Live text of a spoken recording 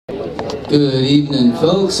Good evening,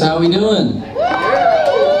 folks. How we doing?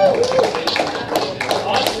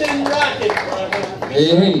 Austin Rocket, brother.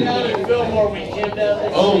 Hey. Down in Fillmore, we camped out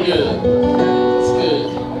there. Oh, good. That's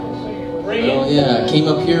good. Bring it. Oh, yeah. I came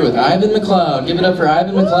up here with Ivan MacLeod. Give it up for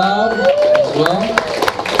Ivan MacLeod as well.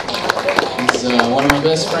 He's one of my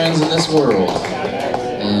best friends in this world.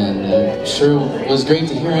 And sure was great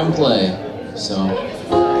to hear him play. So,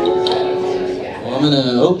 well, I'm going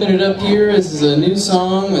to open it up here. This is a new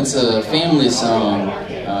song. It's a family song.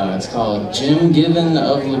 It's called Jim Given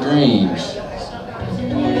of Lagrange.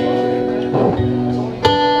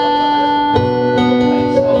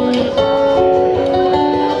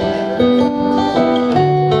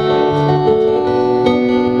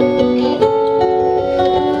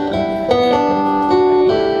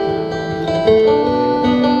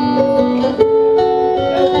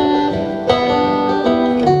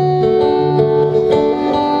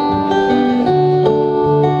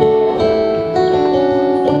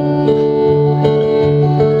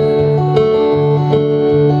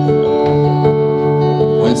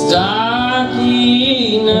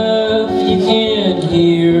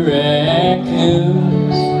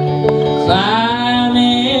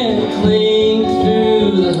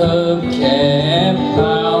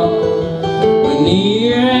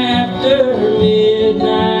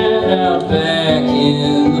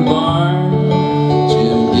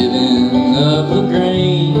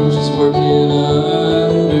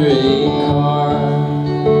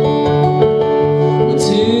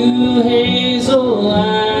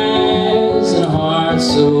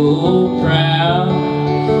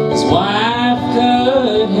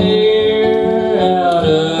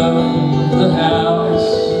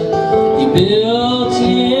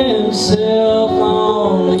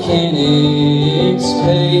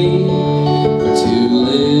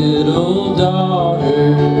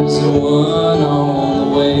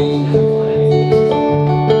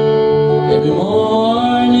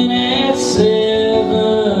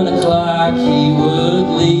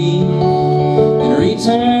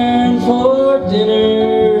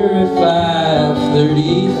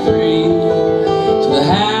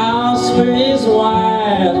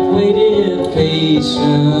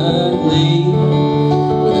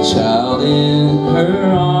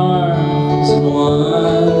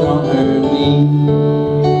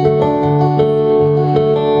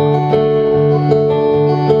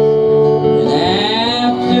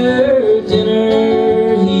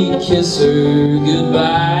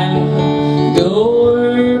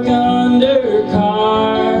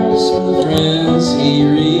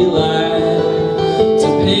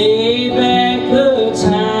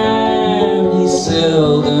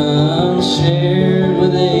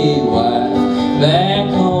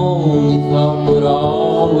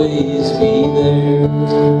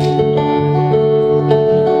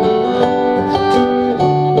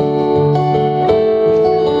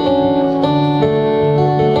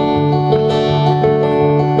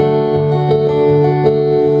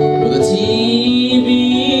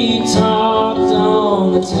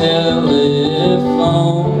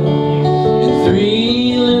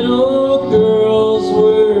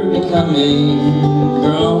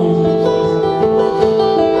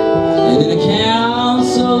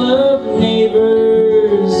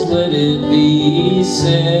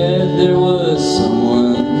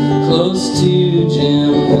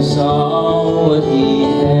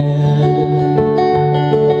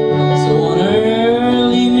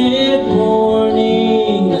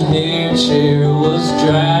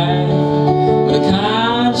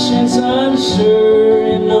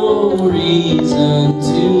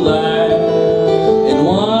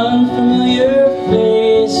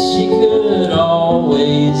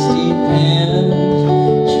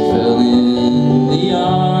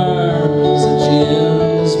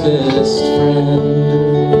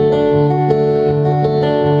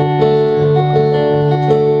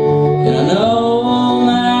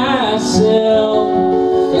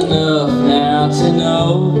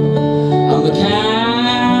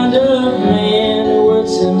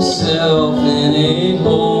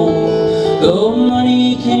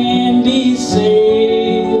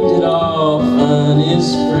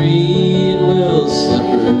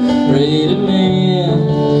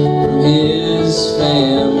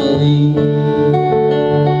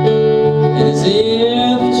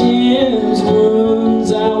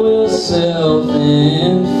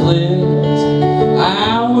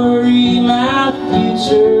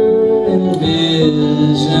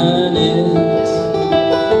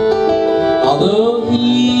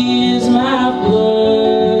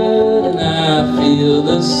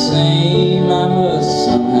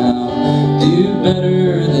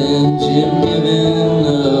 Better than Jim Given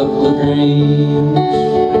of Lagrange.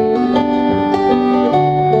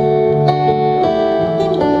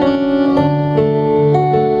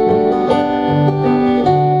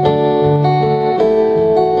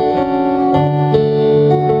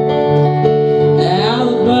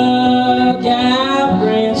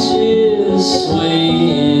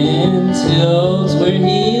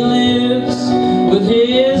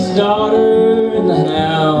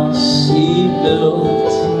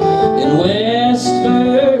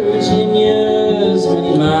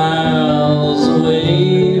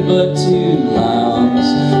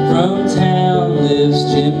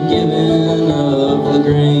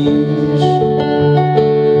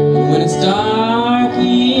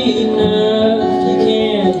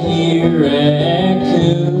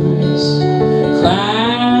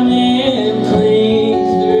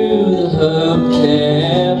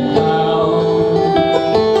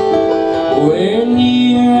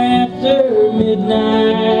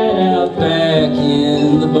 sat out back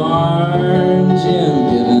in the barn. Jim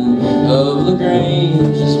Given of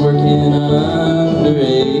Lagrange is where